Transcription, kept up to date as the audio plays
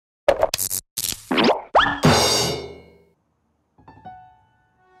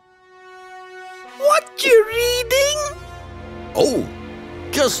What you reading? Oh,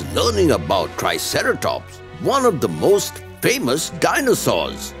 just learning about Triceratops, one of the most famous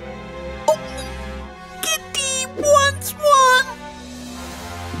dinosaurs. Oh, Kitty wants one.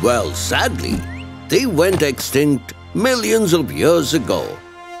 Well, sadly, they went extinct millions of years ago.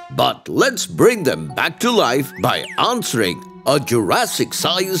 But let's bring them back to life by answering a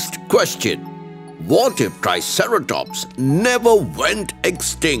Jurassic-sized question. What if Triceratops never went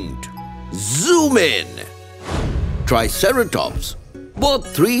extinct? Zoom in! Triceratops were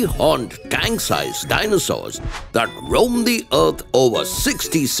three-horned tank-sized dinosaurs that roamed the Earth over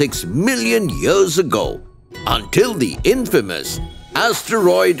 66 million years ago until the infamous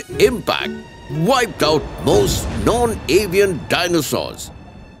asteroid impact wiped out most non-avian dinosaurs.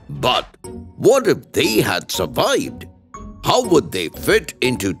 But what if they had survived? How would they fit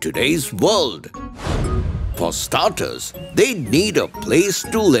into today's world? For starters, they'd need a place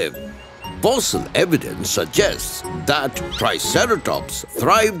to live. Fossil evidence suggests that Triceratops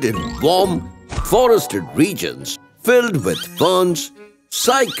thrived in warm, forested regions filled with ferns,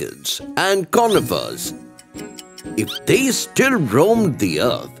 cycads, and conifers. If they still roamed the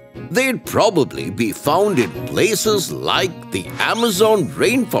Earth, they'd probably be found in places like the Amazon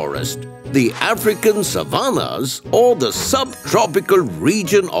rainforest, the African savannas, or the subtropical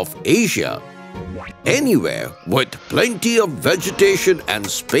region of Asia. Anywhere with plenty of vegetation and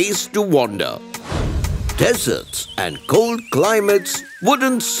space to wander. Deserts and cold climates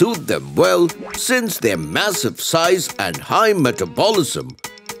wouldn't suit them well since their massive size and high metabolism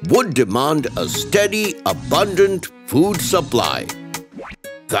would demand a steady, abundant food supply.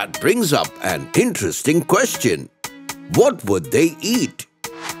 That brings up an interesting question. What would they eat?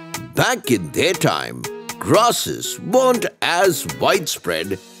 Back in their time, grasses weren't as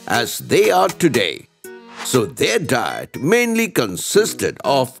widespread as they are today, so their diet mainly consisted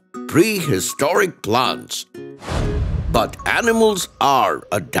of prehistoric plants. But animals are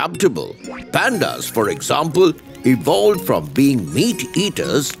adaptable. Pandas, for example, evolved from being meat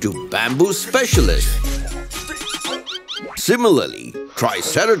eaters to bamboo specialists. Similarly,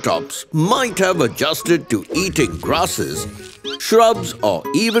 Triceratops might have adjusted to eating grasses, shrubs, or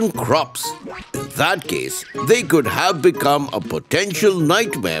even crops. In that case, they could have become a potential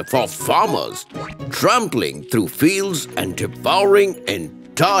nightmare for farmers, trampling through fields and devouring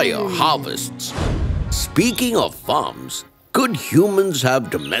entire harvests. Speaking of farms, could humans have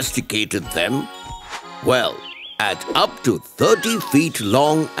domesticated them? Well, at up to 30 feet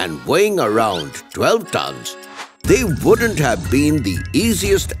long and weighing around 12 tons, they wouldn't have been the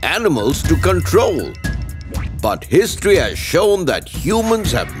easiest animals to control. But history has shown that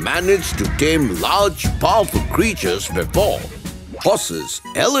humans have managed to tame large, powerful creatures before. Horses,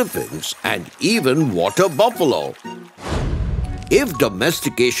 elephants, and even water buffalo. If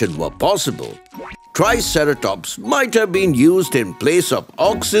domestication were possible, Triceratops might have been used in place of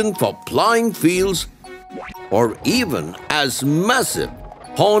oxen for plowing fields, or even as massive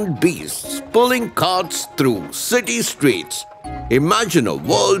horned beasts pulling carts through city streets. Imagine a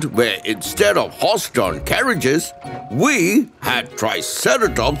world where instead of horse-drawn carriages, we had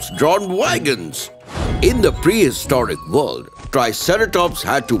Triceratops-drawn wagons. In the prehistoric world, Triceratops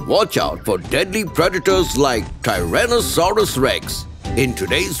had to watch out for deadly predators like Tyrannosaurus rex. In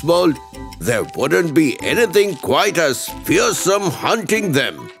today's world, there wouldn't be anything quite as fearsome hunting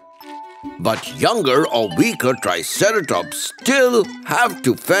them. But younger or weaker Triceratops still have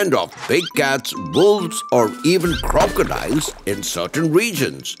to fend off big cats, wolves, or even crocodiles in certain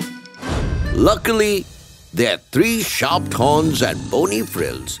regions. Luckily, their three sharp horns and bony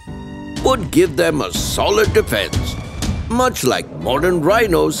frills would give them a solid defense, much like modern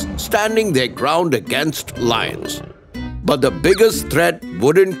rhinos standing their ground against lions. But the biggest threat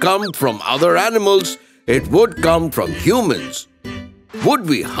wouldn't come from other animals, it would come from humans. Would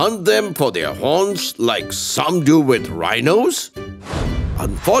we hunt them for their horns like some do with rhinos?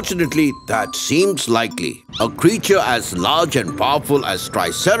 Unfortunately, that seems likely. A creature as large and powerful as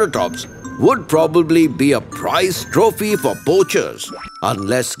Triceratops would probably be a prize trophy for poachers,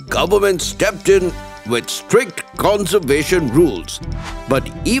 unless government stepped in with strict conservation rules. But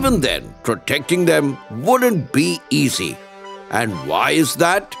even then, protecting them wouldn't be easy. And why is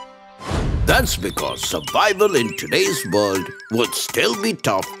that? That's because survival in today's world would still be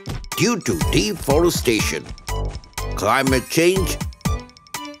tough due to deforestation, climate change,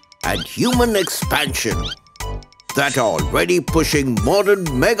 and human expansion that are already pushing modern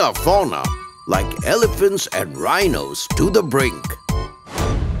megafauna like elephants and rhinos to the brink.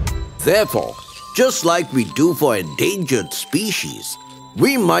 Therefore, just like we do for endangered species,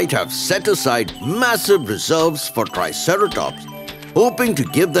 we might have set aside massive reserves for Triceratops, hoping to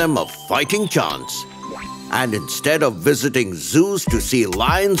give them a fighting chance. And instead of visiting zoos to see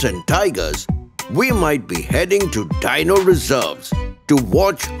lions and tigers, we might be heading to dino reserves to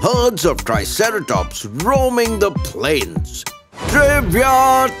watch herds of Triceratops roaming the plains.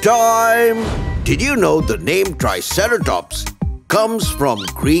 Trivia time! Did you know the name Triceratops comes from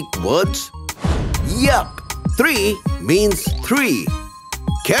Greek words? Yup, tri means three.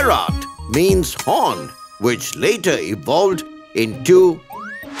 Kerat means horn, which later evolved into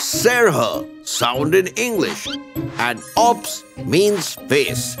serha, sound in English, and ops means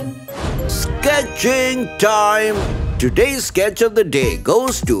face. Sketching time! Today's sketch of the day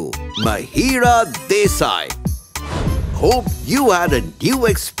goes to Mahira Desai. Hope you had a new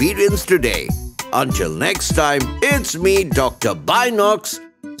experience today. Until next time, it's me, Dr. Binocs,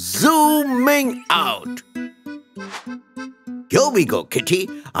 zooming out. Here we go, Kitty.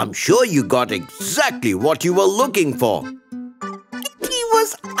 I'm sure you got exactly what you were looking for. He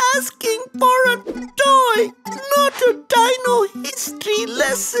was asking for a toy, not a dino history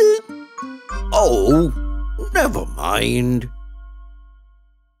lesson. Oh, never mind.